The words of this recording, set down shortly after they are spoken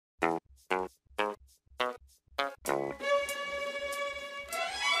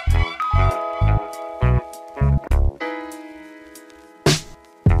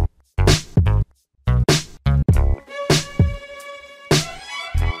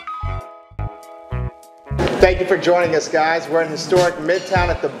Thank you for joining us, guys. We're in historic Midtown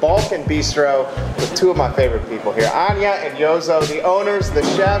at the Balkan Bistro with two of my favorite people here, Anya and Yozo, the owners, the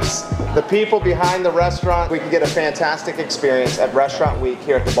chefs, the people behind the restaurant. We can get a fantastic experience at Restaurant Week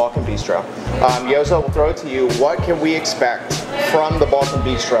here at the Balkan Bistro. Yozo, we'll throw it to you. What can we expect from the Balkan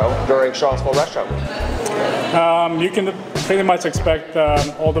Bistro during Charlottesville Restaurant Week? You can pretty much expect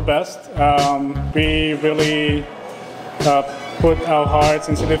all the best. We really put our hearts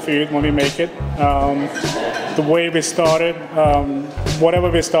into the food when we make it. The way we started,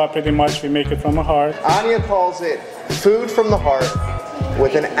 whatever we start, pretty much we make it from the heart. Anya calls it food from the heart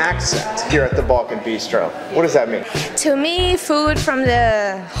with an accent here at the Balkan Bistro. What does that mean? To me, food from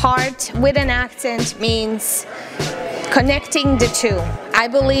the heart with an accent means connecting the two. I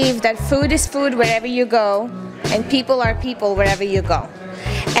believe that food is food wherever you go, and people are people wherever you go.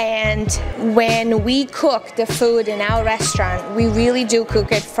 And when we cook the food in our restaurant, we really do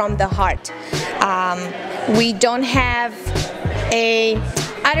cook it from the heart. We don't have a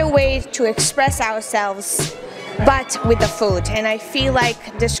other way to express ourselves but with the food. And I feel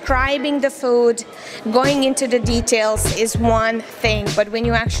like describing the food, going into the details is one thing, but when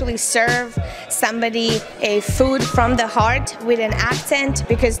you actually serve somebody a food from the heart with an accent,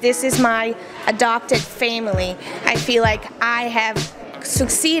 because this is my adopted family, I feel like I have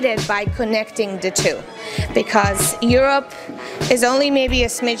succeeded by connecting the two, because Europe is only maybe a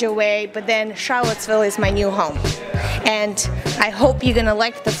smidge away, but then Charlottesville is my new home, and I hope you're gonna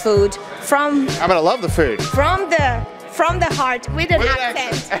like the food from. I'm gonna love the food From the heart with an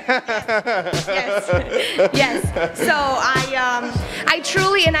accent. Yes, yes. So I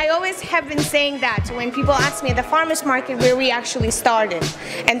truly, and I always have been saying that when people ask me at the farmers market where we actually started,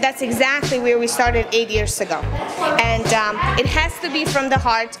 and that's exactly where we started 8 years ago. And it has to be from the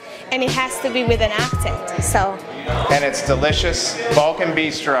heart, and it has to be with an accent. So. And it's delicious. Balkan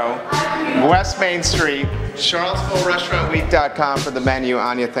Bistro, West Main Street, CharlottesvilleRestaurantWeek.com for the menu.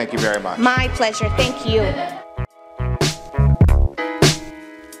 Anya, thank you very much. My pleasure. Thank you.